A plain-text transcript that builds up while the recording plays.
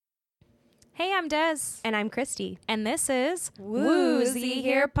Hey, I'm Des. And I'm Christy. And this is Woozy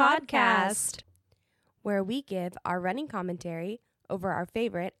Here Podcast, where we give our running commentary over our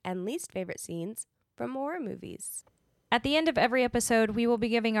favorite and least favorite scenes from horror movies. At the end of every episode, we will be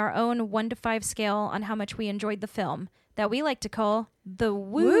giving our own 1 to 5 scale on how much we enjoyed the film that we like to call the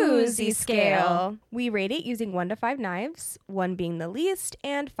Woozy Scale. We rate it using 1 to 5 knives, 1 being the least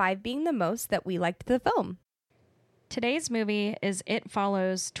and 5 being the most that we liked the film. Today's movie is It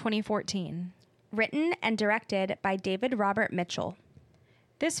Follows 2014. Written and directed by David Robert Mitchell.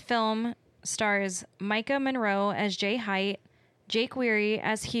 This film stars Micah Monroe as Jay Height, Jake Weary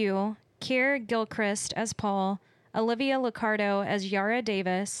as Hugh, Keir Gilchrist as Paul, Olivia Liccardo as Yara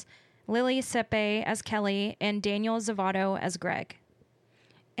Davis, Lily Sepe as Kelly, and Daniel Zavato as Greg.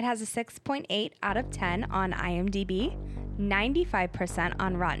 It has a 6.8 out of 10 on IMDb, 95%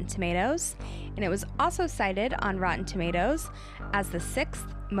 on Rotten Tomatoes, and it was also cited on Rotten Tomatoes as the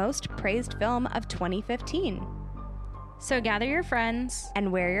 6th most praised film of 2015. So gather your friends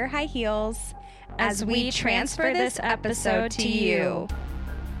And wear your high heels as we transfer this episode to you.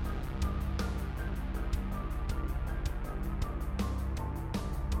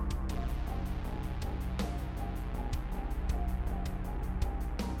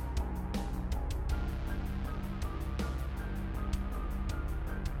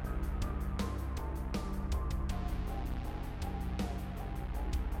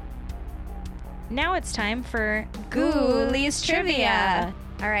 Now it's time for Ghoulies Trivia.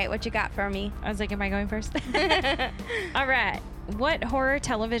 All right, what you got for me? I was like, am I going first? All right. What horror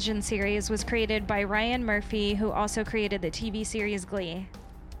television series was created by Ryan Murphy, who also created the TV series Glee?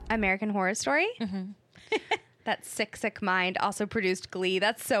 American Horror Story? Mm-hmm. That sick mind also produced Glee.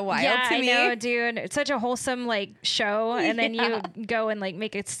 That's so wild to me. I know, dude. It's such a wholesome, show, and then you go and,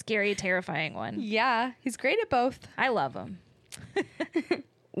 make a scary, terrifying one. Yeah, he's great at both. I love him.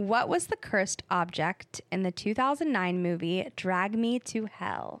 What was the cursed object in the 2009 movie Drag Me to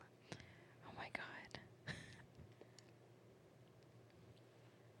Hell? Oh, my God.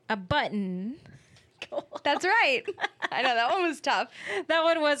 A button. That's right. I know, that one was tough. That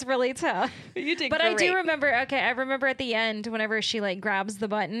one was really tough. You did But great. I do remember, I remember at the end, whenever she, grabs the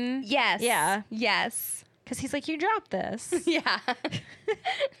button. Yes. Yeah. Yes. Because he's like, you dropped this. Yeah.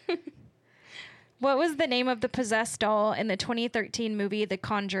 What was the name of the possessed doll in the 2013 movie The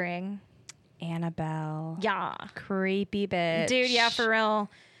Conjuring? Annabelle. Yeah. Creepy bitch. Dude, yeah, for real.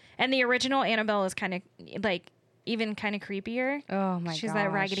 And the original Annabelle is kind of, even kind of creepier. Oh, my She's gosh.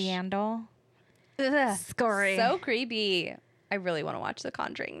 that Raggedy Ann doll. Ugh, Scary. So creepy. I really want to watch The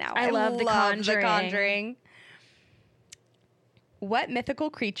Conjuring now. I love The Conjuring. What mythical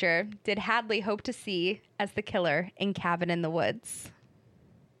creature did Hadley hope to see as the killer in Cabin in the Woods?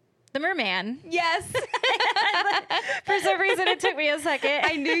 The Merman. Yes. For some reason, it took me a second.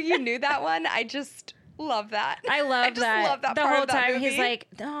 I knew you knew that one. I just love that. I love that. Love that the part whole of that time movie. he's like,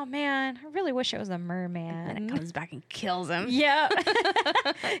 oh man, I really wish it was a merman. And then it comes back and kills him. Yeah.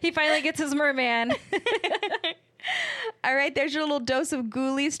 He finally gets his merman. All right, there's your little dose of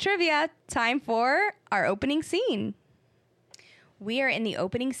Ghoulies trivia. Time for our opening scene. We are in the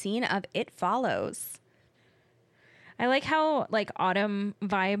opening scene of It Follows. I like how autumn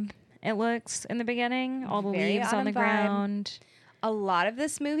vibe it looks in the beginning. All the Very leaves on the autumn vibe. ground. A lot of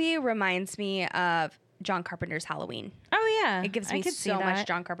this movie reminds me of John Carpenter's Halloween. Oh yeah. It gives I me could see so much that.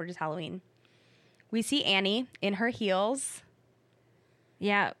 John Carpenter's Halloween. We see Annie in her heels,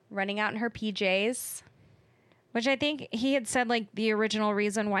 Yeah. running out in her PJs. Which I think he had said the original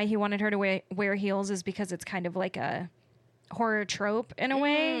reason why he wanted her to wear heels is because it's kind of like a horror trope in a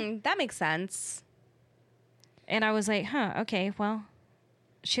way. That makes sense. And I was like, huh, okay, well,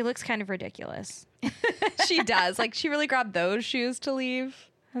 she looks kind of ridiculous. She does. She really grabbed those shoes to leave.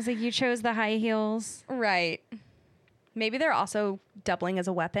 I was like, you chose the high heels. Right. Maybe they're also doubling as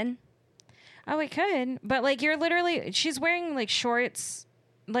a weapon. Oh, it could. But you're literally, she's wearing shorts,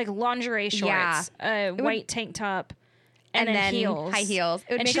 lingerie shorts, a white tank top, and then heels. High heels.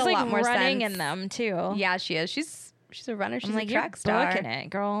 It would and make she's a lot more running sense. in them too. Yeah, she is. She's a runner. She's I'm a track star. You're booking it,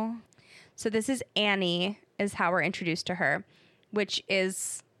 girl. So this is Annie, is how we're introduced to her, which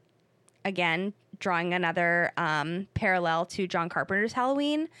is, again, drawing another parallel to John Carpenter's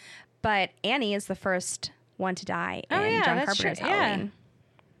Halloween. But Annie is the first one to die in John that's Carpenter's true. Halloween. Yeah.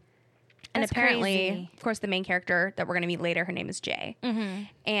 And That's apparently, crazy. of course, the main character that we're going to meet later, her name is Jay. Mm-hmm.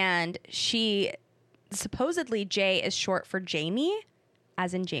 And supposedly Jay is short for Jamie,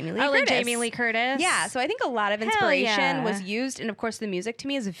 as in Jamie Lee Curtis. Like Jamie Lee Curtis? Yeah, so I think a lot of Hell inspiration yeah. was used. And of course, the music to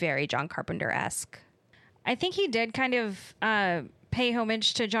me is very John Carpenter-esque. I think he did kind of pay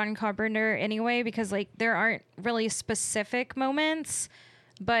homage to John Carpenter anyway, because there aren't really specific moments,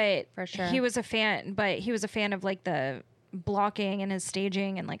 but For sure. he was a fan of like the blocking and his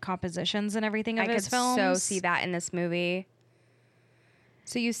staging and like compositions and everything of his films. I could so see that in this movie.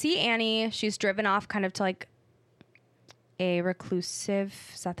 So you see Annie, she's driven off kind of to like a reclusive,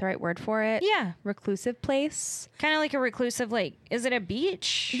 is that the right word for it? Yeah. Reclusive place. Kind of like a reclusive, like, is it a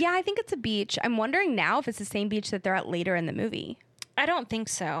beach? Yeah, I think it's a beach. I'm wondering now if it's the same beach that they're at later in the movie. I don't think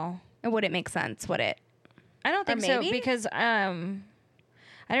so. It wouldn't make sense, would it? I don't think so because, I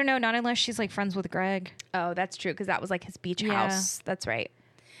don't know, not unless she's like friends with Greg. Oh, that's true, because that was like his beach house. That's right.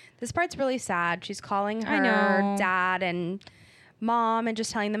 This part's really sad. She's calling her dad and mom and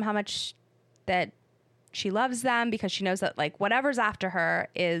just telling them how much that she loves them because she knows that like whatever's after her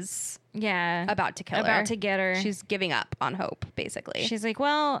is about to kill her. About to get her. She's giving up on hope, basically. She's like,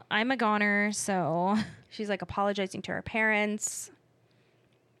 well, I'm a goner, so. She's like apologizing to her parents.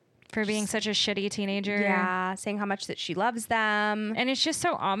 For being such a shitty teenager. Yeah, saying how much that she loves them. And it's just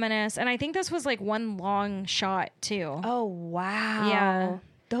so ominous. And I think this was like one long shot too. Oh, wow. Yeah.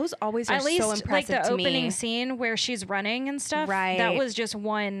 Those always are at least, so impressive like the to opening me. scene where she's running and stuff. Right. That was just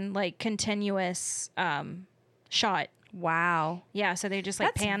one like continuous shot. Wow. Yeah, so they just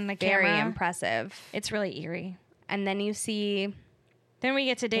like That's pan the camera. very impressive. It's really eerie. And then you see... Then we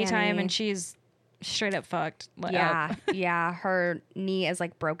get to daytime Annie. and she's straight up fucked. Yeah, yeah. Her knee is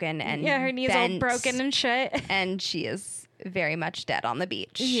like broken and yeah, her knee's all broken and shit. And she is very much dead on the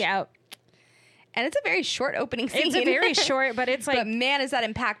beach. Yeah. And it's a very short opening scene. It's a very short, but it's like... But man, is that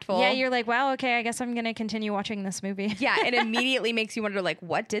impactful. Yeah, you're like, wow, okay, I guess I'm going to continue watching this movie. Yeah, it immediately makes you wonder, like,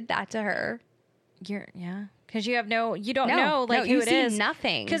 what did that to her? Yeah. Because you don't know, like, who you it see is.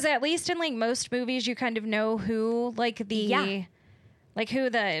 nothing. Because at least in, like, most movies, you kind of know who, like, who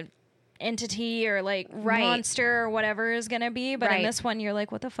the entity or, like, monster or whatever is going to be. But in this one, you're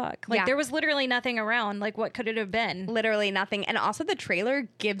like, what the fuck? Like, there was literally nothing around. Like, what could it have been? Literally nothing. And also the trailer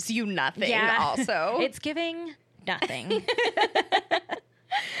gives you nothing also. It's giving nothing.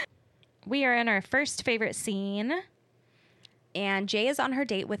 We are in our first favorite scene. And Jay is on her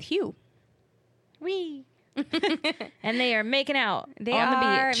date with Hugh. Wee. And they are making out They on the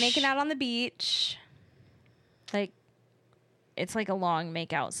are beach. making out on the beach. Like, it's like a long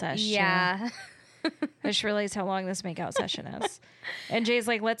make-out session. Yeah. I just realized how long this make-out session is. And Jay's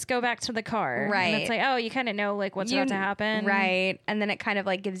like, let's go back to the car. Right. And it's like, oh, you kind of know, like, what's about to happen. Right. And then it kind of,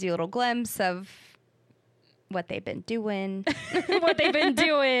 like, gives you a little glimpse of what they've been doing. What they've been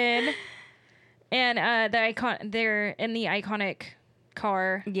doing. And they're in the iconic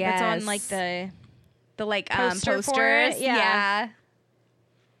car. Yes. That's on, like, the like, poster for posters. it. Yeah.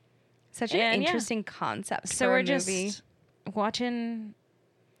 Such an interesting concept so for we're a movie. just watching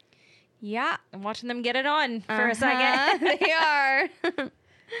Yeah. them get it on for a second. They are.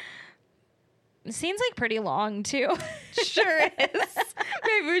 The scene's like pretty long too. Sure is.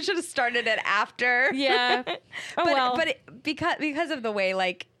 Maybe we should have started it after. Yeah. Oh, but because of the way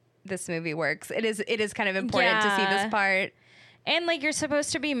like this movie works, it is kind of important to see this part. And like you're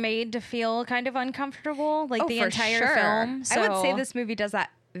supposed to be made to feel kind of uncomfortable, like the for entire sure. film. So. I would say this movie does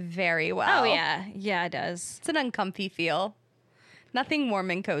that very well. Oh yeah, yeah, it does. It's an uncomfy feel. Nothing warm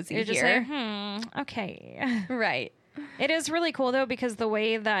and cozy You're just here. like, okay. Right. It is really cool though because the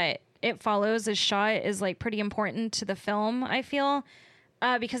way that it follows is shot is like pretty important to the film, I feel.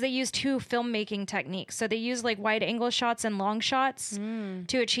 Because they use two filmmaking techniques. So they use like wide angle shots and long shots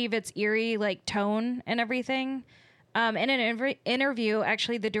to achieve its eerie like tone and everything. In an interview,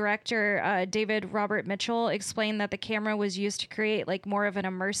 actually, the director, David Robert Mitchell, explained that the camera was used to create like more of an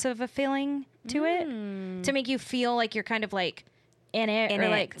immersive feeling to it, to make you feel like you're kind of like in it or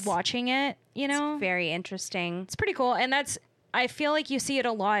like watching it, you know? It's very interesting. It's pretty cool. And I feel like you see it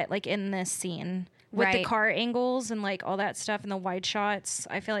a lot like in this scene with the car angles and like all that stuff and the wide shots.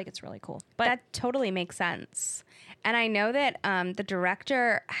 I feel like it's really cool. But that totally makes sense. And I know that the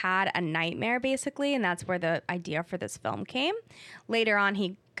director had a nightmare, basically, and that's where the idea for this film came. Later on,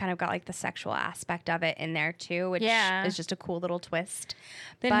 he kind of got like the sexual aspect of it in there too, which is just a cool little twist.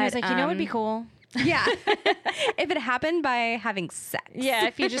 Then he was like, you know what would be cool? Yeah. If it happened by having sex. Yeah,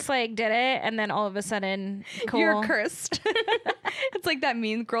 if you just like did it and then all of a sudden, cool. You're cursed. It's like that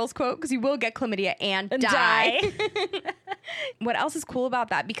Mean Girls quote, because you will get chlamydia and die. What else is cool about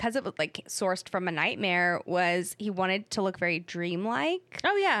that, because it was like sourced from a nightmare, was he wanted to look very dreamlike.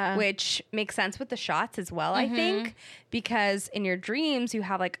 Oh yeah. Which makes sense with the shots as well, I think, because in your dreams you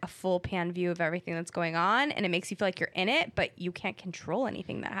have like a full pan view of everything that's going on, and it makes you feel like you're in it, but you can't control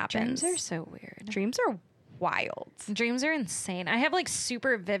anything that happens. Dreams are so weird. Dreams are wild. Dreams are insane. I have like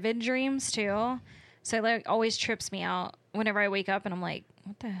super vivid dreams too. So it like always trips me out whenever I wake up and I'm like,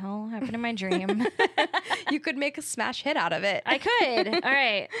 what the hell happened in my dream? You could make a smash hit out of it. I could. All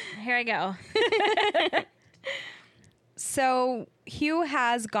right, here I go. So Hugh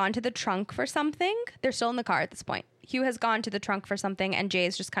has gone to the trunk for something. They're still in the car at this point. Hugh has gone to the trunk for something, and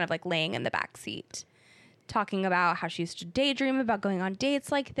Jay's just kind of like laying in the back seat, talking about how she used to daydream about going on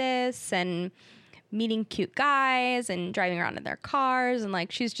dates like this and meeting cute guys and driving around in their cars. And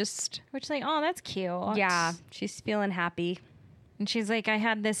like, she's just... Which like, oh, that's cute. Yeah, she's feeling happy. And she's like, I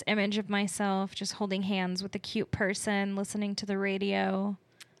had this image of myself just holding hands with a cute person, listening to the radio.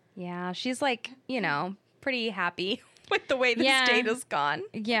 Yeah, she's like, you know, pretty happy with the way this date has gone.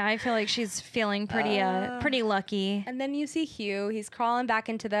 Yeah, I feel like she's feeling pretty lucky. And then you see Hugh. He's crawling back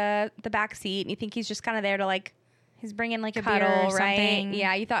into the back seat, and you think he's just kind of there to like... He's bringing like a cuddle, beer or right? something.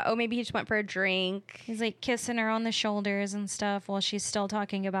 Yeah, you thought, oh, maybe he just went for a drink. He's like kissing her on the shoulders and stuff while she's still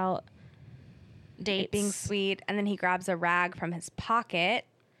talking about dates. It being sweet. And then he grabs a rag from his pocket.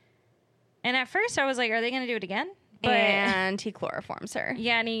 And at first I was like, are they going to do it again? But and he chloroforms her.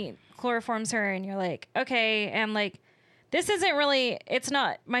 Yeah, and he chloroforms her, and you're like, okay. And like, this isn't really, it's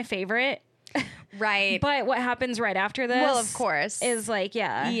not my favorite. Right. But what happens right after this, well, of course, is like,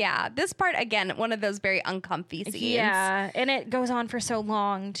 yeah, this part again, one of those very uncomfy scenes. Yeah, and it goes on for so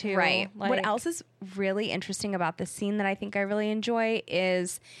long too. Right. Like, what else is really interesting about this scene that I think I really enjoy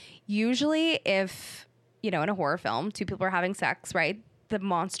is usually if, you know, in a horror film, two people are having sex, right? The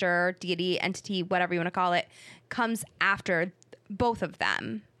monster, deity, entity, whatever you want to call it, comes after both of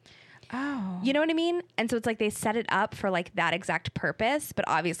them. Oh. You know what I mean? And so it's like they set it up for like that exact purpose, but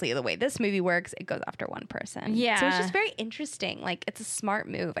obviously the way this movie works, it goes after one person. Yeah. So it's just very interesting. Like, it's a smart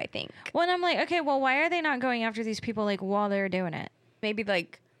move, I think. Well, and I'm like, okay, well, why are they not going after these people like while they're doing it? Maybe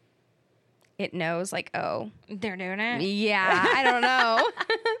like it knows like, oh, they're doing it? yeah, I don't know.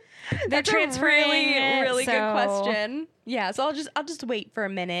 They're transferring a really it, good so- question. Yeah, so I'll just wait for a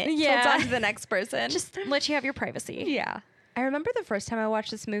minute. till Yeah. it's on to the next person. Just let you have your privacy. Yeah. I remember the first time I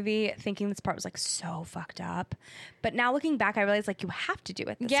watched this movie thinking this part was like so fucked up. But now looking back, I realized like you have to do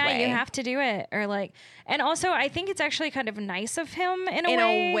it this way. Yeah, you have to do it. Or like, and also I think it's actually kind of nice of him in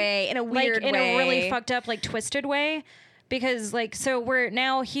a way. In a weird like, way. in a really fucked up, like twisted way. Because like, so we're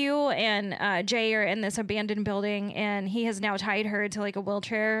now Hugh and Jay are in this abandoned building, and he has now tied her to like a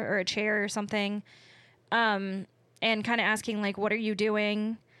wheelchair or a chair or something. And kind of asking like, what are you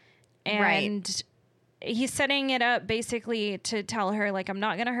doing? And he's setting it up basically to tell her like, I'm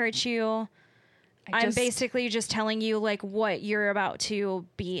not going to hurt you. I'm basically just telling you like what you're about to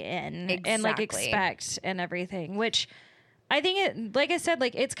be in and like expect and everything, which I think it, like I said,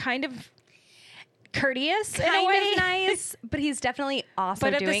 like it's kind of courteous in a way. Kind of nice, but he's definitely also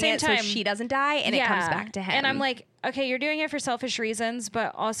But at the doing same it time- so she doesn't die and it comes back to him. And I'm like, okay, you're doing it for selfish reasons,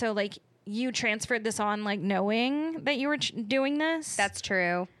 but also like you transferred this on like knowing that you were doing this. that's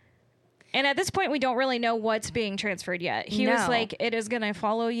true. And at this point, we don't really know what's being transferred yet. He was like, it is going to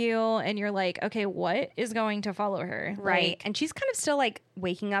follow you. And you're like, okay, what is going to follow her? Right. Like, And she's kind of still like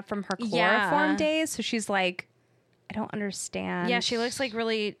waking up from her chloroform Yeah. days. So she's like, I don't understand. yeah, she looks like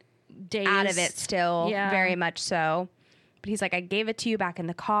really dazed. out of it still, Yeah. very much so. But he's like, I gave it to you back in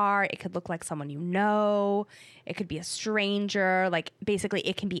the car. It could look like someone you know. It could be a stranger. Like, basically,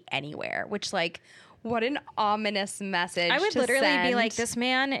 it can be anywhere. Which, like, what an ominous message. I would to literally be send. like, this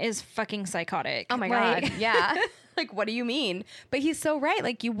man is fucking psychotic. Oh my Like- God. Yeah. Like, what do you mean? But he's so right.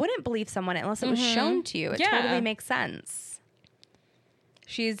 Like, you wouldn't believe someone unless it was shown to you. It Yeah. totally makes sense.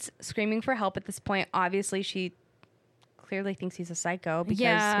 She's screaming for help at this point. Obviously, she clearly thinks he's a psycho because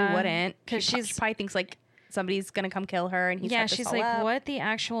Yeah, who wouldn't? 'cause She probably thinks like somebody's gonna come kill her, and he's yeah, set this she's all like, up. what the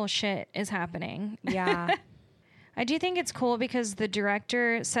actual shit is happening? Yeah. I do think it's cool because the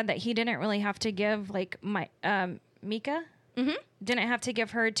director said that he didn't really have to give like Mika didn't have to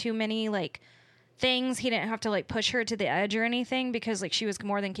give her too many like things. He didn't have to like push her to the edge or anything because like she was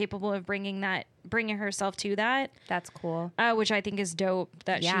more than capable of bringing herself to that. That's cool. Which I think is dope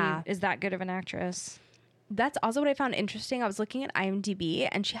that Yeah. she is that good of an actress. That's also what I found interesting. I was looking at IMDb,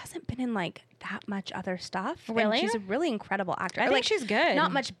 and she hasn't been in like that much other stuff. And Really? she's a really incredible actor. I think like, she's good.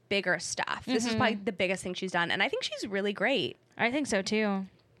 Not much bigger stuff. This is probably the biggest thing she's done, and I think she's really great. I think so too.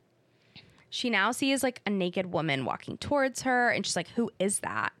 She now sees like a naked woman walking towards her, and she's like, "Who is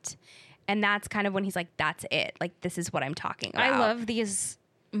that?" And that's kind of when he's like, "That's it. Like, this is what I'm talking about." I love these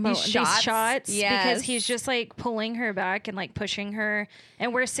shots. Yes. because he's just like pulling her back and like pushing her,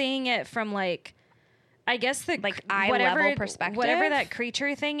 and we're seeing it from like, I guess the Like, eye level perspective? whatever that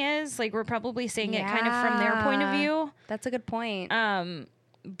creature thing is. Like we're probably seeing it kind of from their point of view. That's a good point.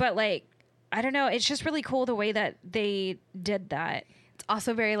 But like, I don't know. It's just really cool the way that they did that. It's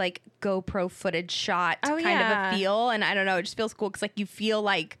also very like GoPro footage shot kind of yeah. a feel. And I don't know, it just feels cool because like you feel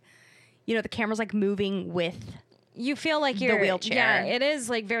like, you know, the camera's like moving with You feel like you're the wheelchair. Yeah, it is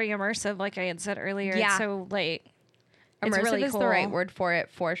like very immersive, like I had said earlier. Yeah. It's so like it's immersive really is cool. the right word for it,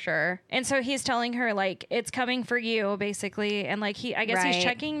 for sure. And so he's telling her like it's coming for you, basically, and like I guess he's Right.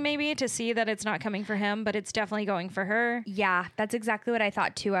 checking maybe to see that it's not coming for him, but it's definitely going for her. Yeah, that's exactly what I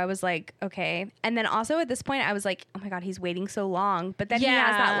thought too. I was like, okay. And then also at this point, I was like, oh my God, he's waiting so long. But then he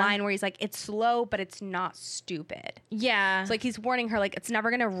has that Yeah. line where he's like, it's slow, but it's not stupid. Yeah, So like he's warning her, like, it's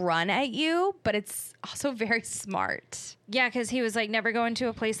never going to run at you, but it's also very smart. yeah, because he was like never go into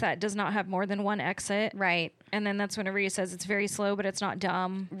a place that does not have more than one exit, Right. and then that's whenever he says it's very slow, but it's not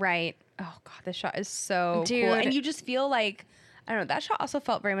dumb. Right. Oh God, this shot is so Dude. cool. And you just feel like, I don't know, that shot also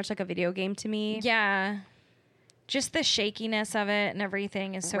felt very much like a video game to me. Yeah, just the shakiness of it and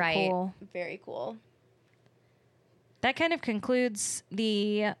everything is so Right. cool. Very cool. That kind of concludes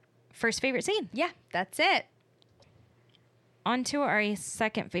the first favorite scene. Yeah, that's it. On to our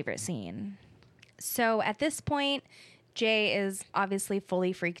second favorite scene. So at this point, Jay is obviously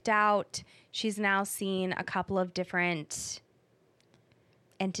fully freaked out. She's now seen a couple of different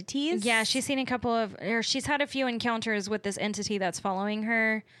entities. Yeah, she's she's had a few encounters with this entity that's following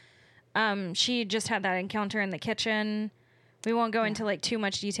her. She just had that encounter in the kitchen. We won't go into like too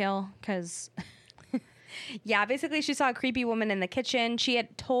much detail because Yeah, basically she saw a creepy woman in the kitchen. She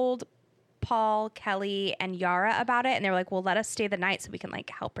had told Paul, Kelly, and Yara about it, and they were like, well, let us stay the night so we can like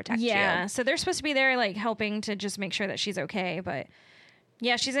help protect you. so they're supposed to be there like helping to just make sure that she's okay. But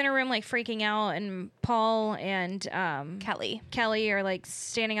yeah, she's in her room like freaking out, and Paul and Kelly are like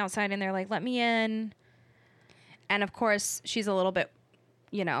standing outside, and they're like, let me in. And of course, she's a little bit,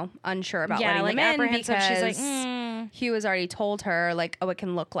 you know, unsure about letting like them in apprehensive. because She's like, Hugh has already told her, like, oh, it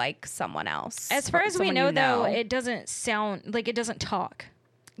can look like someone else. As far or as we someone know, you though, it doesn't sound like it doesn't talk.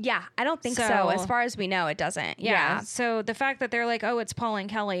 Yeah, I don't think so. So- As far as we know, it doesn't. Yeah. So the fact that they're like, oh, it's Paul and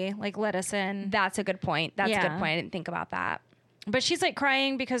Kelly, like, let us in. That's a good point. That's a Yeah. good point. I didn't think about that. But she's like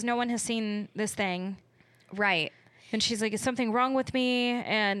crying because no one has seen this thing. Right. And she's like, is something wrong with me?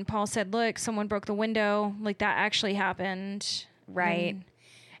 And Paul said, look, someone broke the window. Like, that actually happened. Right.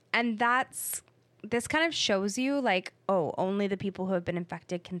 And this kind of shows you, like, oh, only the people who have been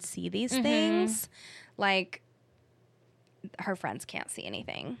infected can see these things. Like, her friends can't see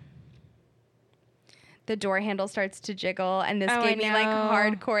anything. The door handle starts to jiggle, and this gave me like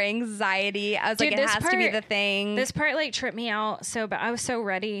hardcore anxiety. I was Dude, like, it has to be the thing. This part like tripped me out but I was so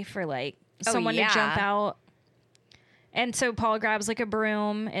ready for like someone to jump out. And so Paul grabs like a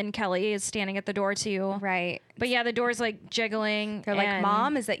broom, and Kelly is standing at the door too. Right. But yeah, the door's like jiggling. They're like,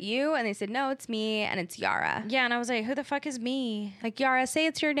 Mom, is that you? And they said, no, it's me, and it's Yara. Yeah, and I was like, who the fuck is me? Like, Yara, say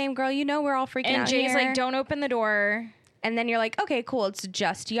it's your name, girl. You know we're all freaking out And Jay's here. like, don't open the door. And then you're like, okay, cool. It's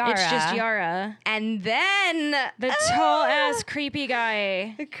just Yara. It's just Yara. And then The tall ass creepy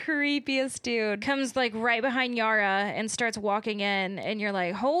guy the creepiest dude. comes like right behind Yara and starts walking in, and you're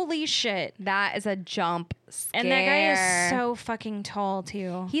like, holy shit. That is a jump scare. And that guy is so fucking tall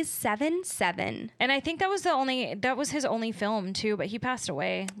too. He's 7'7". And I think that was his only film too, but he passed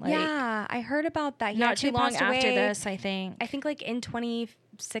away. Like, Yeah, I heard about that. He not actually too long passed after away, this, I think. I think like in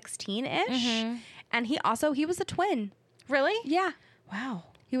 2016-ish. And he was a twin. Really? Yeah. Wow.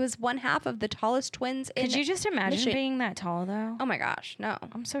 He was one half of the tallest twins in Could you just imagine Michigan. being that tall though? Oh my gosh, no.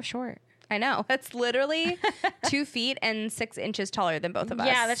 I'm so short. I know. That's literally 2 feet and 6 inches taller than both of us.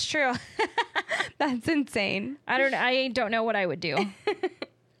 Yeah, that's true. That's insane. I don't know what I would do. I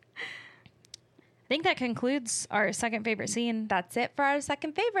think that concludes our second favorite scene. That's it for our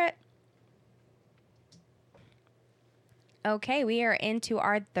second favorite. Okay, we are into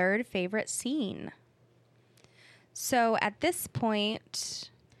our third favorite scene. So at this point,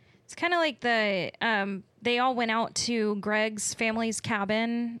 It's kind of like they all went out to Greg's family's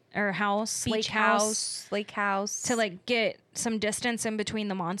cabin or house, lake house, to like get some distance in between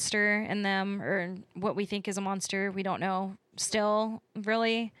the monster and them, or what we think is a monster. We don't know still,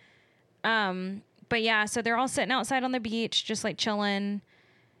 really. But yeah, so they're all sitting outside on the beach, just like chilling,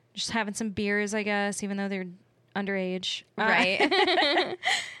 just having some beers, I guess, even though they're underage. right?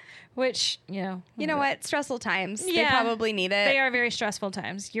 Which, you know what? Stressful times. Yeah. They probably need it. They are very stressful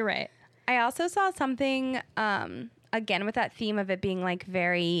times. You're right. I also saw something, again, with that theme of it being like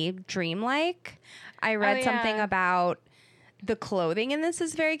very dreamlike. I read something about the clothing in this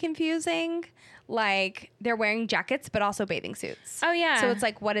is very confusing. Like, they're wearing jackets, but also bathing suits. Oh, yeah. So it's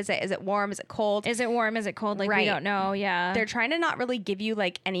like, what is it? Is it warm? Is it cold? Is it warm? Is it cold? Like, we Right. don't know. Yeah. They're trying to not really give you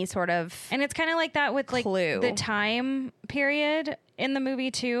like any sort of And it's kind of like that with like clue. the time period in the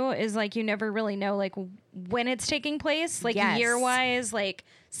movie too is like you never really know like when it's taking place, like Yes. year wise, like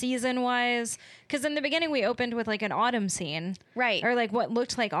season wise. Because in the beginning we opened with like an autumn scene, Right. or like what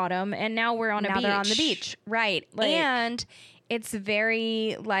looked like autumn, and now we're on a beach. They're on the beach, right? Like- and it's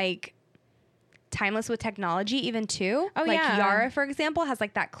very like timeless with technology even too. Oh, like yeah. Yara, for example, has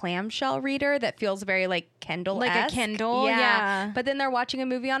like that clamshell reader that feels very like Kindle, Like a Kindle, yeah. But then they're watching a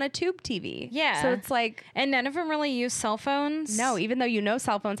movie on a tube TV. Yeah. So it's like, And none of them really use cell phones. no, even though you know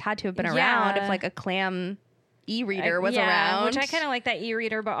cell phones had to have been around if like a clam e-reader was around. Which I kind of like that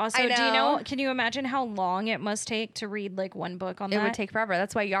e-reader, but also, I do you know. know? Can you imagine how long it must take to read like one book on that? It would take forever.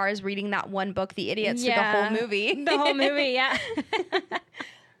 That's why Yara's reading that one book, The Idiots, Yeah. through the whole movie. The whole movie, yeah.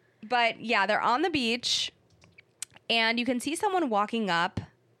 But yeah, they're on the beach, and you can see someone walking up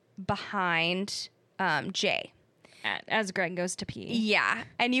behind Jay. As Greg goes to pee. Yeah,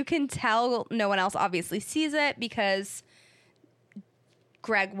 and you can tell no one else obviously sees it because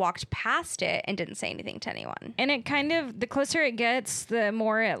Greg walked past it and didn't say anything to anyone. And it kind of, the closer it gets, the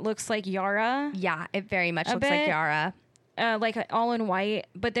more it looks like Yara. Yeah, it very much A looks like bit. Yara. Like all in white.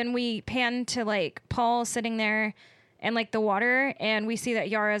 But then we pan to like Paul sitting there and like the water, and we see that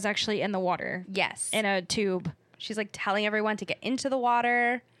Yara is actually in the water. Yes. In a tube. She's like telling everyone to get into the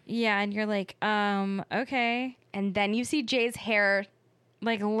water. Yeah, and you're like, okay. And then you see Jay's hair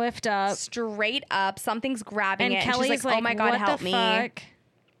Like lift up. straight up. Something's grabbing And it. Kelly's and she's like, oh my God, what help the me. Fuck?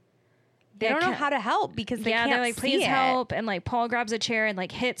 They don't know how to help because they can't they're like, see please it. help. And like Paul grabs a chair and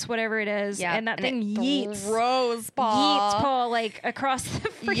like hits whatever it is. Yeah, And that thing it yeets. throws Paul. Yeets Paul like across the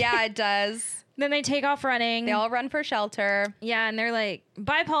freaking. Yeah, it does. Then they take off running. They all run for shelter. Yeah, and they're like,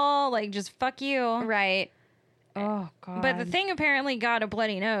 bye, Paul. Like, just fuck you. Right. Oh God. But the thing apparently got a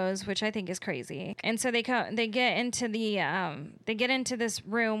bloody nose, which I think is crazy. And so they get into this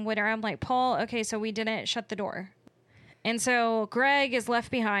room where I'm like, Paul, okay, so we didn't shut the door. And so Greg is left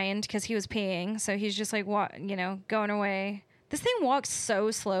behind because he was peeing. So he's just like, going away. This thing walks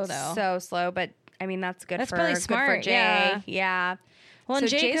so slow though. So slow, but I mean that's good. That's for probably good smart, for Jay. yeah. Yeah. Well, so and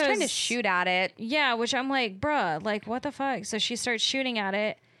Jay Jay's trying to goes- shoot at it, Yeah, which I'm like, bruh, like what the fuck? So she starts shooting at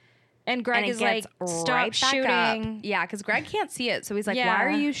it. And Greg and it is like, gets stop right back shooting. up. Yeah, because Greg can't see it, so he's like, Yeah. "Why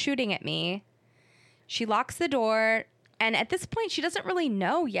are you shooting at me?" She locks the door, and at this point, she doesn't really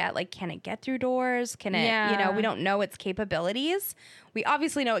know yet. Like, can it get through doors? Can it? Yeah. We don't know its capabilities. We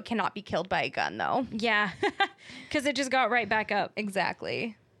obviously know it cannot be killed by a gun, though. Yeah, because it just got right back up.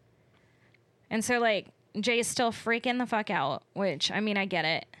 Exactly. And so, like, Jay's still freaking the fuck out, which, I mean, I get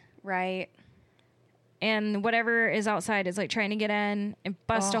it. Right. And whatever is outside is, like, trying to get in and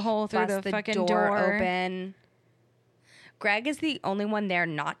bust a hole through Bust the fucking door. open. Greg is the only one there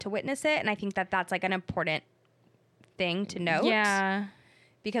not to witness it, and I think that that's, like, an important thing to note. Yeah.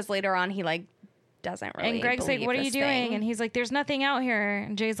 Because later on, he, like, doesn't really And Greg's like, believe what are you this doing? thing. And he's like, there's nothing out here.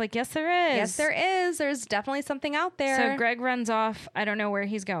 And Jay's like, yes, there is. Yes, there is. There's definitely something out there. So Greg runs off. I don't know where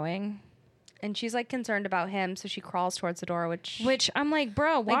he's going. And she's like concerned about him, so she crawls towards the door, which I'm like,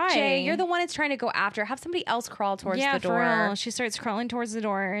 bro, why? like, Jay, you're the one it's trying to go after. Have somebody else crawl towards the door. For real. She starts crawling towards the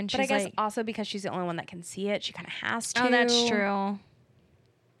door, and she's But I guess like, also because she's the only one that can see it, she kind of has to. oh, that's true.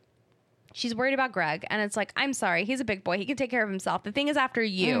 She's worried about Greg, and it's like, I'm sorry, he's a big boy. He can take care of himself. The thing is, after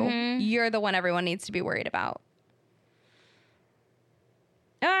you, you're the one everyone needs to be worried about.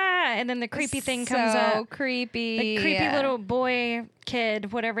 Ah, and then the creepy thing comes So up. creepy. The creepy little boy,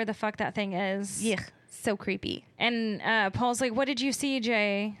 kid, whatever the fuck that thing is. Yeah, so creepy. And Paul's like, what did you see,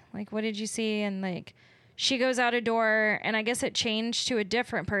 Jay? Like, what did you see? And like, she goes out a door, and I guess it changed to a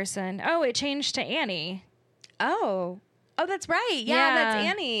different person. Oh, it changed to Annie. Oh, that's right. Yeah, Yeah. that's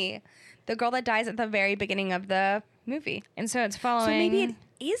Annie, the girl that dies at the very beginning of the movie. And so it's following. So maybe it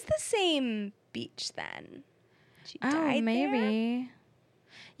is the same beach then. She died maybe. there?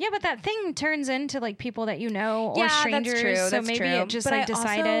 Yeah, but that thing turns into like people that you know or Yeah, strangers. that's true. So That's maybe true. it just But like I also-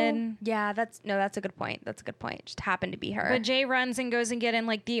 decided. yeah, that's a good point. That's a good point. It just happened to be her. But Jay runs and goes and get in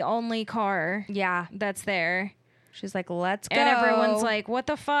like the only car yeah, that's there. she's like, let's go. And everyone's like, what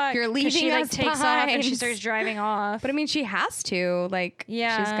the fuck? You're 'Cause leaving she like us takes off and she behind. starts driving off. But I mean, she has to. Like,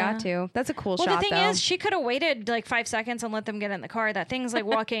 Yeah. she's got to. That's a cool well, shot, the thing though. is, she could have waited like 5 seconds and let them get in the car. That thing's like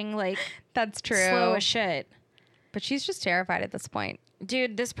walking like that's true. slow as shit. But she's just terrified at this point.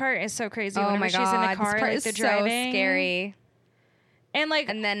 Dude, this part is so crazy. Oh Whenever my she's god, in the car, this part like is the so driving. scary. And like,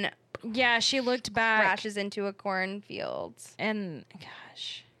 And then yeah, she looked back. crashes into a cornfield. And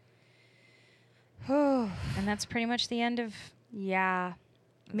gosh. yeah, And that's pretty much the end of man,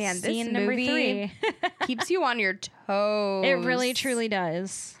 this scene number movie 3. keeps you on your toes. It really, truly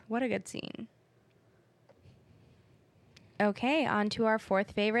does. What a good scene. Okay, on to our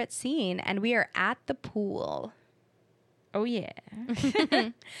fourth favorite scene, and we are at the pool. Oh, yeah.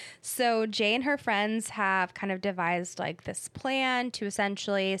 So Jay and her friends have kind of devised like this plan to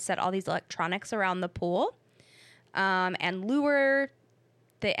essentially set all these electronics around the pool and lure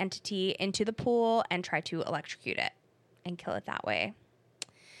the entity into the pool and try to electrocute it and kill it that way.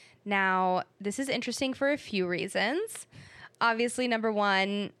 Now, this is interesting for a few reasons. Obviously, number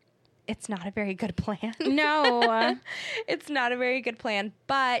one, it's not a very good plan. No. It's not a very good plan.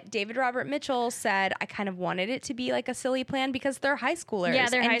 But David Robert Mitchell said, I kind of wanted it to be like a silly plan because they're high schoolers. Yeah,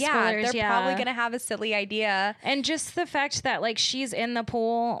 they're high schoolers. They're probably going to have a silly idea. And just the fact that like she's in the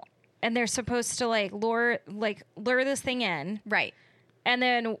pool and they're supposed to like lure this thing in. Right. And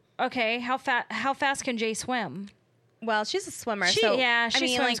then, okay, how fast can Jay swim? Well, she's a swimmer. She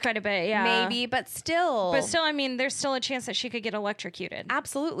swims quite a bit, yeah. Maybe, but still. I mean, there's still a chance that she could get electrocuted.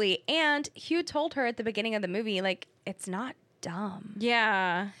 Absolutely. And Hugh told her at the beginning of the movie, like, it's not dumb.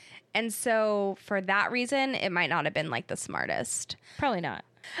 Yeah. And so for that reason, it might not have been like the smartest. Probably not.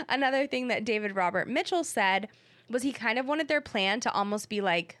 Another thing that David Robert Mitchell said was he kind of wanted their plan to almost be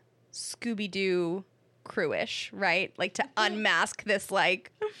like Scooby-Doo crewish, right? Like to unmask this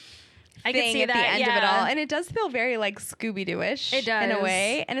like I can see at that, the end of it yeah. all. And it does feel very like Scooby-Doo-ish It does. in a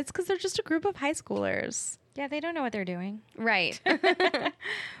way. And it's because they're just a group of high schoolers. Yeah, they don't know what they're doing. Right.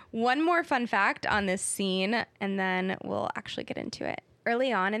 One more fun fact on this scene, and then we'll actually get into it.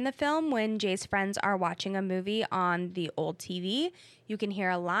 Early on in the film, when Jay's friends are watching a movie on the old TV, you can hear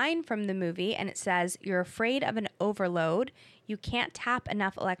a line from the movie, and it says, "You're afraid of an overload. You can't tap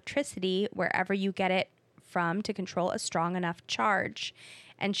enough electricity wherever you get it from to control a strong enough charge."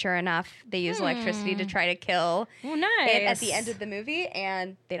 And sure enough, they use electricity to try to kill it at the end of the movie,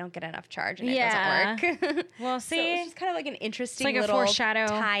 and they don't get enough charge, and it doesn't work. Well, So see, it's just kind of like an interesting it's like little a foreshadow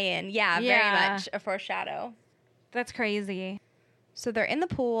tie-in. Yeah, very much a foreshadow. That's crazy. So they're in the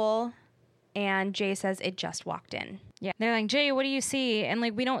pool, and Jay says it just walked in. Yeah, they're like, Jay, what do you see? And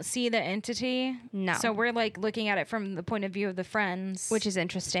like, we don't see the entity. No. So we're like looking at it from the point of view of the friends, Which is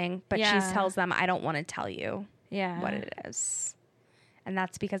interesting, but she tells them, I don't want to tell you what it is. And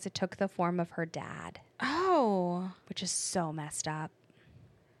that's because it took the form of her dad. Oh. Which is so messed up.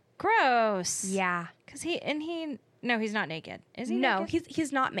 Gross. Yeah. Because no, he's not naked. Is he No, naked?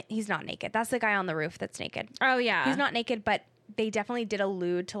 he's not naked. That's the guy on the roof that's naked. Oh, yeah. He's not naked, but they definitely did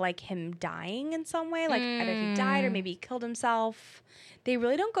allude to like him dying in some way. Like either he died or maybe he killed himself. They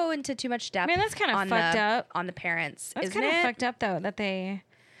really don't go into too much depth. Man, that's kind of fucked up. On the parents, That's isn't kind of it? fucked up, though, that they...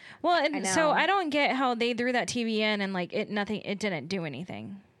 Well, and so I don't get how they threw that TV in and like it didn't do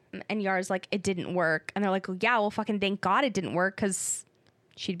anything. And Yar's like, it didn't work. And they're like, well, yeah, well, fucking thank God it didn't work because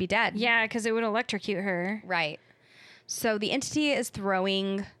she'd be dead. Yeah, because it would electrocute her. Right. So the entity is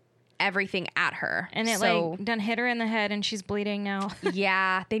throwing everything at her. And it like done hit her in the head and she's bleeding now.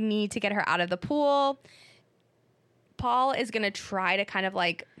 Yeah, they need to get her out of the pool. Paul is going to try to kind of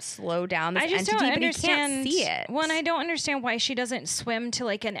like slow down this entity, but he can't see it. Well, and I don't understand why she doesn't swim to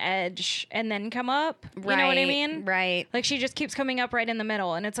like an edge and then come up. You know what I mean? Right. Like she just keeps coming up right in the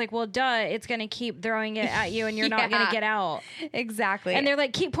middle. And it's like, well, duh, it's going to keep throwing it at you and you're not going to get out. Exactly. And they're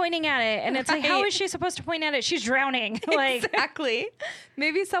like, keep pointing at it. And it's like, how is she supposed to point at it? She's drowning. Like, exactly.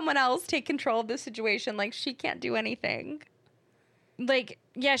 Maybe someone else take control of the situation. Like she can't do anything. Like,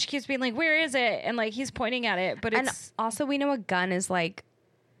 yeah, she keeps being like, where is it? And like, he's pointing at it, but it's... And also we know a gun is like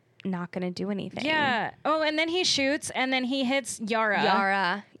not going to do anything. Yeah. Oh, and then he shoots and then he hits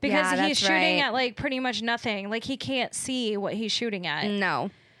Yara. Because he's shooting at like pretty much nothing. Like he can't see what he's shooting at.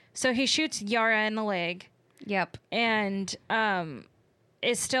 No. So he shoots Yara in the leg. Yep. And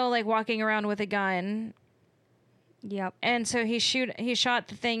is still like walking around with a gun. Yep. And so he shot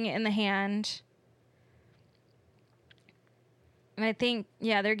the thing in the hand. And I think,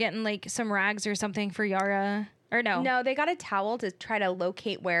 they're getting like some rags or something for Yara. Or no. No, they got a towel to try to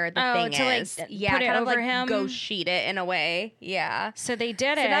locate where the thing is. Like, yeah, put it kind over of like him. go sheet it in a way. Yeah. So they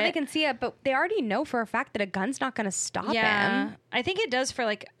did it. So now they can see it, but they already know for a fact that a gun's not going to stop him. I think it does for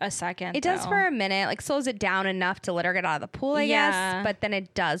like a second. It does for a minute. Like slows it down enough to let her get out of the pool, I guess. But then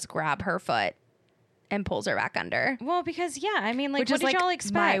it does grab her foot and pulls her back under. Well, because I mean, like, Which what is did like y'all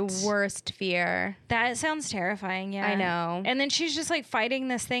expect? my worst fear. That sounds terrifying. Yeah, I know. And then she's just like fighting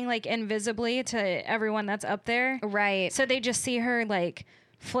this thing like invisibly to everyone that's up there. Right. So they just see her like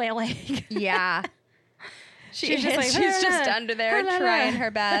flailing. Yeah. She's just like, she's just under there trying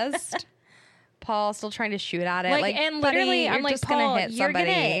her best. Paul still trying to shoot at it. Like and literally, buddy, I'm like, just Paul, gonna hit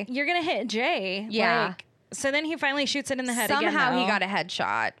somebody. you're gonna hit Jay. Yeah. Like, so then he finally shoots it in the head again. Somehow he got a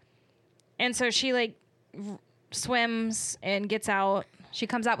headshot. And so she like swims and gets out. She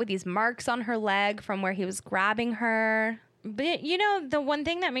comes out with these marks on her leg from where he was grabbing her. But you know, the one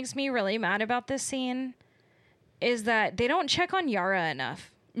thing that makes me really mad about this scene is that they don't check on Yara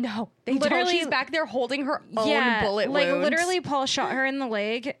enough. No, they don't. She's back there holding her own bullet wound. Like, literally, Paul shot her in the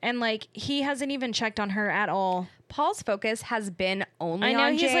leg, and, like, he hasn't even checked on her at all. Paul's focus has been only on Jay.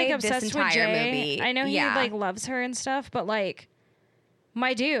 I know he's, like, obsessed this with entire Jay. movie. I know he, like, loves her and stuff, but, like,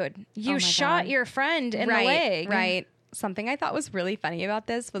 my dude, you shot your friend in the leg. Right. Something I thought was really funny about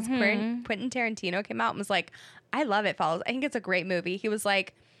this was Quentin Tarantino came out and was like, I love It Follows. I think it's a great movie. He was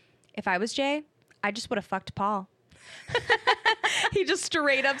like, if I was Jay, I just would have fucked Paul. He just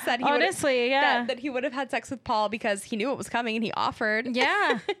straight up said that he would have had sex with Paul because he knew it was coming and he offered.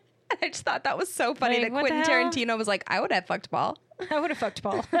 Yeah. I just thought that was so funny that Quentin Tarantino was like, I would have fucked Paul. I would have fucked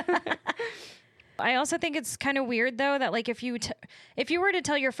Paul. I also think it's kind of weird though that, like, if you were to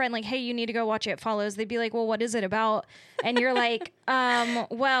tell your friend, like, hey, you need to go watch It Follows, they'd be like, well, what is it about? And you're like,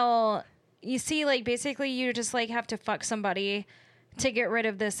 well, you see, like, basically you just, like, have to fuck somebody to get rid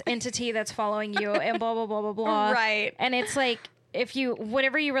of this entity that's following you and blah, blah, blah, blah, blah. Right. And it's like,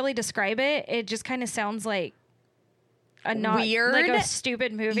 whatever you really describe it, it just kind of sounds like weird, like a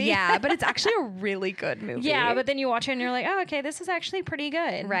stupid movie. Yeah, but it's actually a really good movie. Yeah, but then you watch it and you're like, oh, okay, this is actually pretty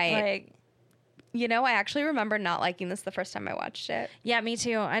good. Right. Like, you know, I actually remember not liking this the first time I watched it. Yeah, me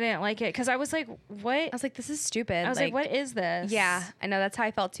too. I didn't like it because I was like, what? I was like, this is stupid. I was like, what is this? Yeah, I know. That's how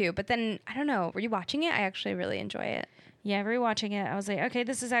I felt too. But then, I don't know. Were you watching it? I actually really enjoy it. Yeah, rewatching it, I was like, okay,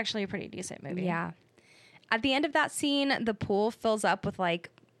 this is actually a pretty decent movie. Yeah. At the end of that scene, the pool fills up with, like,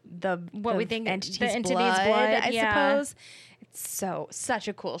 we think entity's blood, I suppose. It's such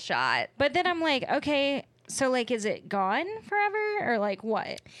a cool shot. But then I'm like, okay, so, like, is it gone forever or, like,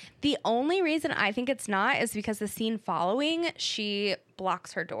 what? The only reason I think it's not is because the scene following, she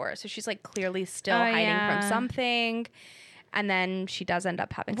blocks her door. So she's, like, clearly still hiding from something. And then she does end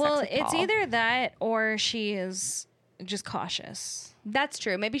up having sex with Paul. Well, it's either that or she is just cautious. That's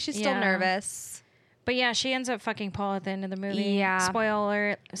true. Maybe she's still nervous. But yeah, she ends up fucking Paul at the end of the movie. Yeah.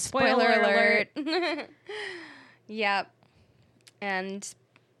 Spoiler alert. Yep. And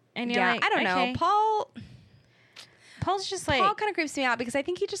you're like, I don't know. Paul's just like, Paul kind of creeps me out because I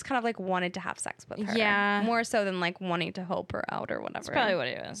think he just kind of, like, wanted to have sex with her. Yeah. More so than, like, wanting to help her out or whatever. That's probably what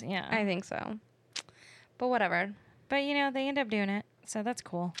it was. Yeah. I think so. But whatever. But, you know, they end up doing it. So that's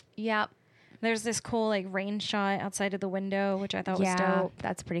cool. Yep. There's this cool, like, rain shot outside of the window, which I thought was dope.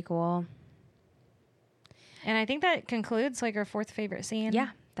 That's pretty cool. And I think that concludes, like, our fourth favorite scene. Yeah,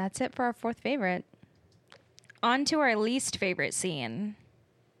 that's it for our fourth favorite. On to our least favorite scene.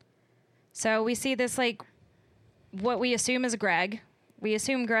 So we see this, like, what we assume is Greg. We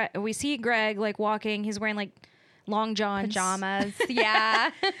see Greg, like, walking. He's wearing, like, long johns. Pajamas.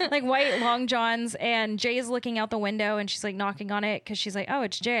 Yeah. Like, white long johns. And Jay's looking out the window, and she's, like, knocking on it because she's like, oh,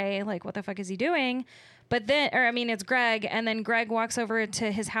 it's Jay. Like, what the fuck is he doing? But then, it's Greg. And then Greg walks over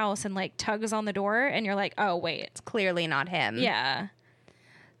to his house and, like, tugs on the door. And you're like, oh, wait. It's clearly not him. Yeah.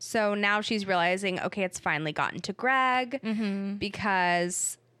 So now she's realizing, okay, it's finally gotten to Greg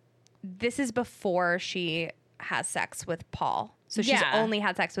because this is before she has sex with Paul. So she's only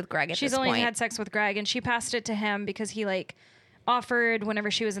had sex with Greg at this point. She's only had sex with Greg, and she passed it to him because he, like, offered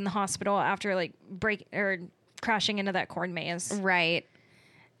whenever she was in the hospital after, like, crashing into that corn maze. Right.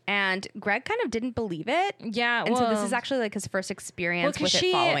 And Greg kind of didn't believe it. Yeah. And so this is actually, like, his first experience with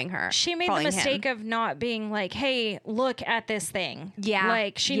it following her. She made the mistake of not being like, hey, look at this thing. Yeah.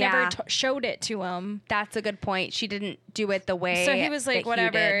 Like, she never showed it to him. That's a good point. She didn't do it the way So he was like,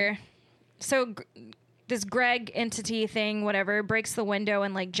 whatever. So this Greg entity thing, whatever, breaks the window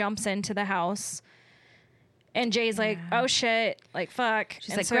and, like, jumps into the house. And Jay's like, oh, shit. Like, fuck.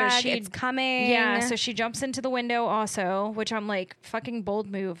 She's like, Greg, it's coming. Yeah, so she jumps into the window also, which I'm like, fucking bold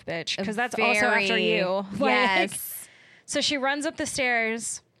move, bitch. Because that's also after you. Yes. So she runs up the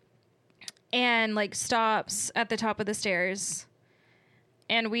stairs and, like, stops at the top of the stairs.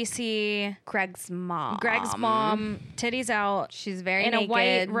 And we see Greg's mom, titties out. She's very in naked. a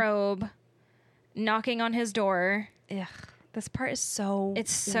white robe, knocking on his door. Ugh. This part is so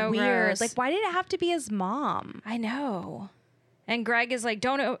weird. Gross. Like, why did it have to be his mom? I know. And Greg is like,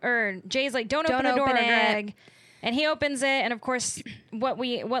 Jay's like, don't open the door, Greg. And he opens it, and of course, what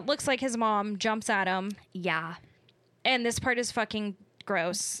looks like his mom jumps at him. Yeah. And this part is fucking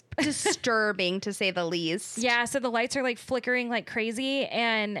gross. Disturbing, to say the least. Yeah, so the lights are, like, flickering like crazy,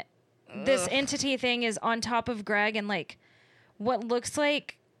 and this entity thing is on top of Greg, and, like, what looks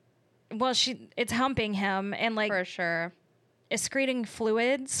like, well, it's humping him, and, like, for sure, excreting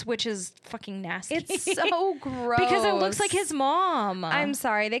fluids, which is fucking nasty. It's so gross. Because it looks like his mom. I'm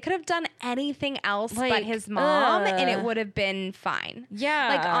sorry. They could have done anything else but his mom, and it would have been fine. Yeah.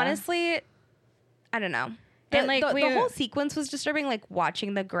 Like, honestly, I don't know. And like the whole sequence was disturbing, like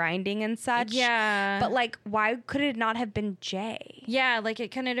watching the grinding and such. Yeah. But like, why could it not have been Jay? Yeah, like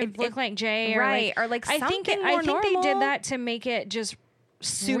it couldn't have looked like Jay, right? Or like something more I think normal. they did that to make it just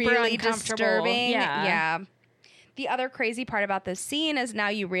super really uncomfortable. disturbing. Yeah. The other crazy part about this scene is now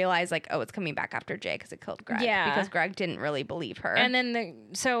you realize, like, oh, it's coming back after Jay because it killed Greg. Yeah. Because Greg didn't really believe her. And then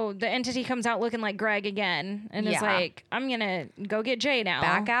the entity comes out looking like Greg again and is like, I'm going to go get Jay now.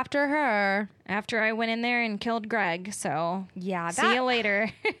 Back after her. After I went in there and killed Greg. So yeah, see you later.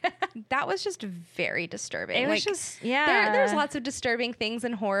 That was just very disturbing. It was just, yeah. There's lots of disturbing things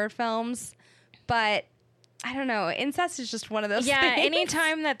in horror films, but I don't know. Incest is just one of those things.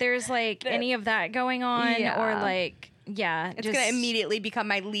 Anytime that there's like any of that going on or like, it's going to immediately become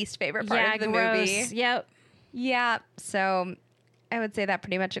my least favorite part of the movie. Yep. Yeah. So I would say that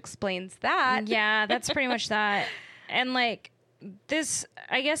pretty much explains that. Yeah, that's pretty much that. And like this,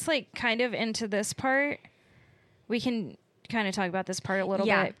 I guess like kind of into this part, we can kind of talk about this part a little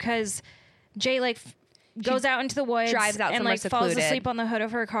bit because Jay like goes out into the woods, drives out and like secluded. falls asleep on the hood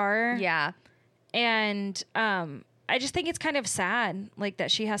of her car. Yeah. And I just think it's kind of sad, like that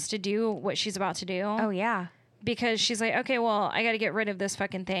she has to do what she's about to do. Oh yeah. Because she's like, okay, well, I got to get rid of this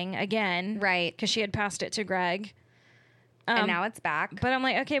fucking thing again, right? Because she had passed it to Greg, and now it's back. But I'm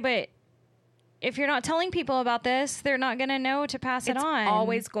like, okay, but if you're not telling people about this, they're not gonna know to pass it on. It's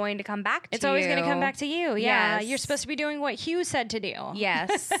always going to come back to you. It's always going to come back to you. Yeah, yes. You're supposed to be doing what Hugh said to do.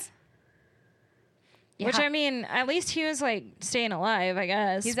 Yes. Which, I mean, at least he was, like, staying alive, I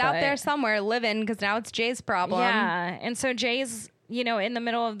guess. He's out there somewhere living because now it's Jay's problem. Yeah. And so Jay's, in the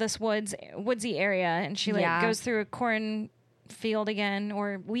middle of this woodsy area. And she, like, goes through a cornfield again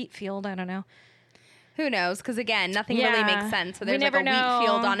or wheat field. I don't know. Who knows? Because, again, nothing really makes sense. So there's, like, a wheat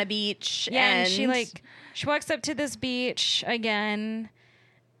field on a beach. Yeah, and she walks up to this beach again.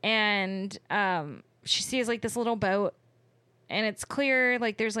 And she sees, like, this little boat. And it's clear,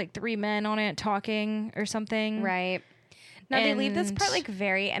 like, there's, like, 3 men on it talking or something. Right. Now, they leave this part, like,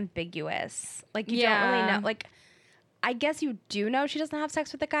 very ambiguous. Like, you don't really know. Like, I guess you do know she doesn't have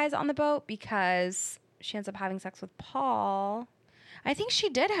sex with the guys on the boat because she ends up having sex with Paul. I think she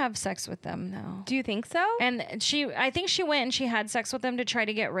did have sex with them, though. Do you think so? And I think she went and she had sex with them to try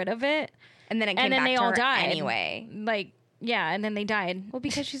to get rid of it. And then it came back they to all her died anyway. Like, yeah, and then they died. Well,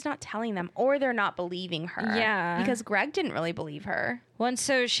 because she's not telling them, or they're not believing her. Yeah. Because Greg didn't really believe her. Well,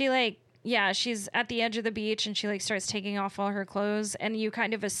 so she, like, she's at the edge of the beach, and she, like, starts taking off all her clothes, and you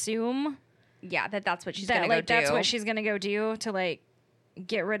kind of assume... Yeah, that's what she's going to go do. That's what she's going to go do to, like,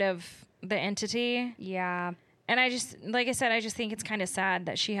 get rid of the entity. Yeah. And I just, like I said, I just think it's kind of sad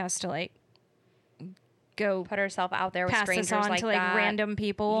that she has to, like, go... Put herself out there with pass strangers this on like to, like, that. random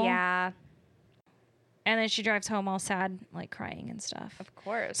people. Yeah. And then she drives home all sad, like crying and stuff. Of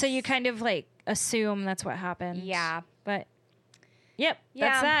course. So you kind of like assume that's what happened. Yeah. But, yep,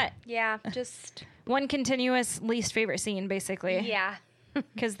 that's that. Yeah, just... One continuous least favorite scene, basically. Yeah.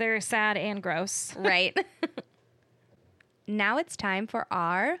 Because they're sad and gross. Right. Now it's time for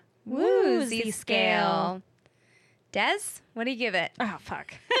our Woozy Scale. Des, what do you give it? Oh,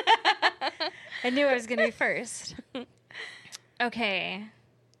 fuck. I knew I was going to be first. Okay.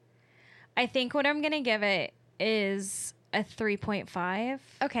 I think what I'm going to give it is a 3.5.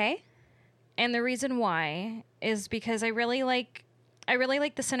 Okay. And the reason why is because I really like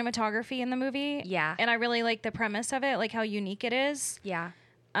the cinematography in the movie. Yeah. And I really like the premise of it, like how unique it is. Yeah.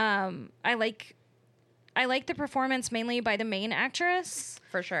 I like the performance mainly by the main actress.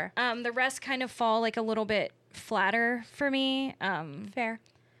 For sure. The rest kind of fall like a little bit flatter for me. Fair.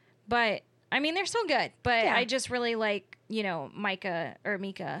 But I mean, they're still good. But Yeah. I just really like, Micah.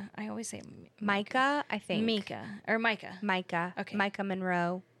 I always say Micah, I think. Micah. Micah. Okay. Micah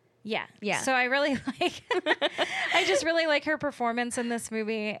Monroe. Yeah. Yeah. So I really I just really like her performance in this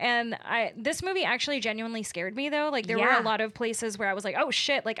movie. And this movie actually genuinely scared me, though. Like, there were a lot of places where I was like, oh,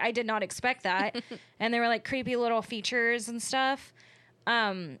 shit, like, I did not expect that. And there were, like, creepy little features and stuff.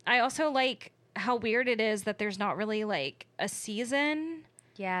 I also like how weird it is that there's not really, like, a season.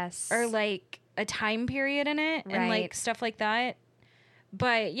 Yes. Or, like, a time period in it. Right. And, like, stuff like that.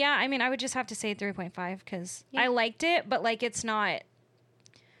 But, yeah, I mean, I would just have to say 3.5 because I liked it, but, like, it's not...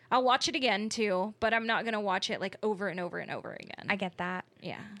 I'll watch it again, too, but I'm not going to watch it, like, over and over and over again. I get that.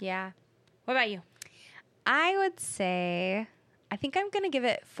 Yeah. Yeah. What about you? I would say, I think I'm going to give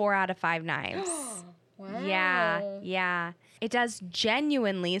it 4 out of 5 knives. Wow. Yeah. It does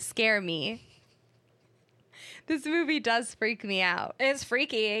genuinely scare me. This movie does freak me out. It's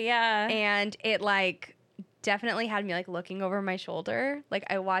freaky, yeah. And it, like, definitely had me like looking over my shoulder. Like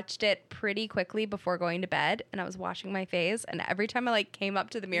I watched it pretty quickly before going to bed, and I was washing my face, and every time I like came up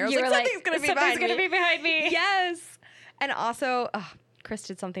to the mirror, I was like, something's gonna be behind me. Yes. And also, Chris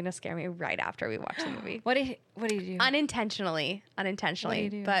did something to scare me right after we watched the movie. What did he do? Unintentionally. What did he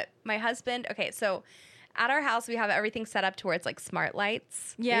do? But my husband, okay, so at our house, we have everything set up to where it's like smart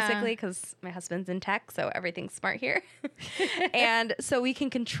lights, basically, because my husband's in tech, so everything's smart here. And so we can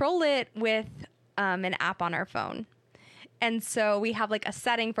control it with an app on our phone. And so we have like a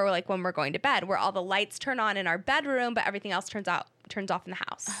setting for like when we're going to bed where all the lights turn on in our bedroom, but everything else turns off in the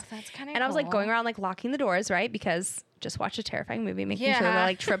house. Oh, that's kind of And cool. I was like going around like locking the doors, right? Because just watch a terrifying movie, making sure they're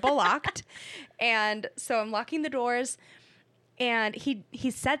like triple locked. And so I'm locking the doors, and he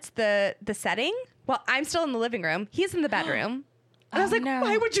sets the setting. Well, I'm still in the living room. He's in the bedroom. And I was like,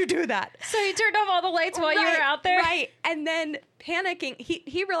 why would you do that? So he turned off all the lights while you were out there? Right. And then panicking,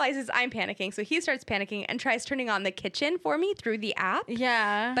 he realizes I'm panicking. So he starts panicking and tries turning on the kitchen for me through the app.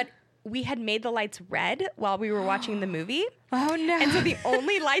 Yeah. But we had made the lights red while we were watching the movie. Oh, no. And so the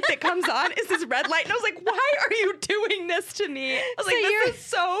only light that comes on is this red light. And I was like, why are you doing this to me? I was like, this is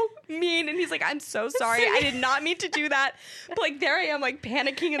so mean. And he's like, I'm so sorry. I did not mean to do that. But like, there I am, like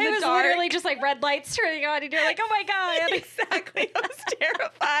panicking in the dark. It was literally just like red lights turning on. And you're like, oh my God. Exactly. I was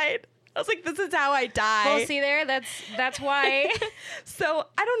terrified. I was like, this is how I die. Well, see there? That's why. So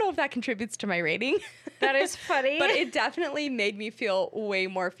I don't know if that contributes to my rating. That is funny. But it definitely made me feel way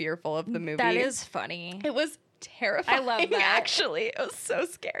more fearful of the movie. That is funny. It was terrifying. I love that. Actually, it was so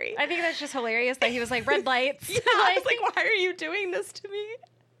scary. I think that's just hilarious that he was like, red lights. Yeah, I was like, why are you doing this to me?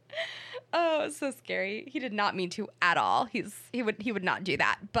 Oh, it's so scary. He did not mean to at all. He would not do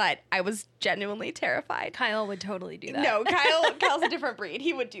that. But I was genuinely terrified. Kyle would totally do that. No, Kyle's a different breed.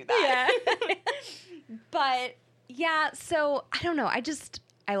 He would do that. Yeah. But yeah, so I don't know.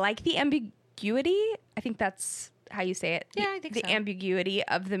 I like the ambiguity. I think that's how you say it. Yeah, I think the so. ambiguity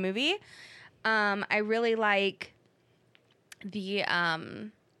of the movie. I really like the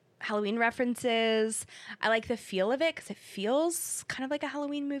Halloween references. I like the feel of it because it feels kind of like a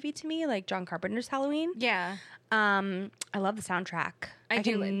Halloween movie to me, like John Carpenter's Halloween. Yeah. I love the soundtrack. I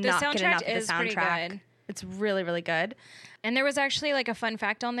do. The soundtrack is pretty good. It's really, really good. And there was actually like a fun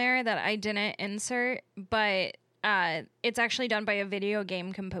fact on there that I didn't insert, but it's actually done by a video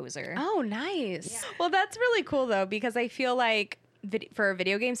game composer. Oh, nice. Yeah. Well, that's really cool though, because I feel like for a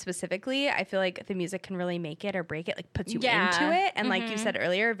video game specifically, I feel like the music can really make it or break it, like puts you into it. And like you said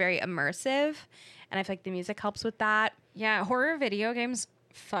earlier, very immersive. And I feel like the music helps with that. Yeah, horror video games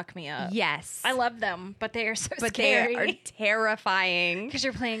fuck me up. Yes. I love them, but they are so but scary. They are terrifying. Because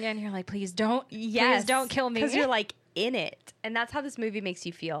you're playing it and you're like, please don't. Yes. Please don't kill me. Because you're like in it. And that's how this movie makes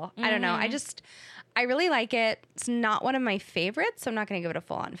you feel. I don't know. I really like it. It's not one of my favorites, so I'm not going to give it a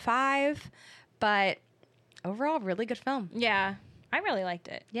full on 5. But overall, really good film. Yeah. I really liked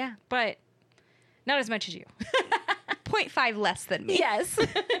it. Yeah. But not as much as you. 0.5 less than me. Yes.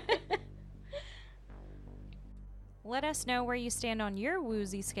 Let us know where you stand on your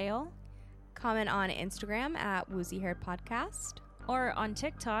woozy scale. Comment on Instagram at Woozy Hair Podcast. Or on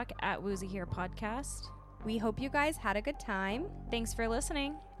TikTok at Woozy Hair Podcast. We hope you guys had a good time. Thanks for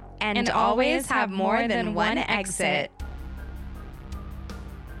listening. And always have more than one exit.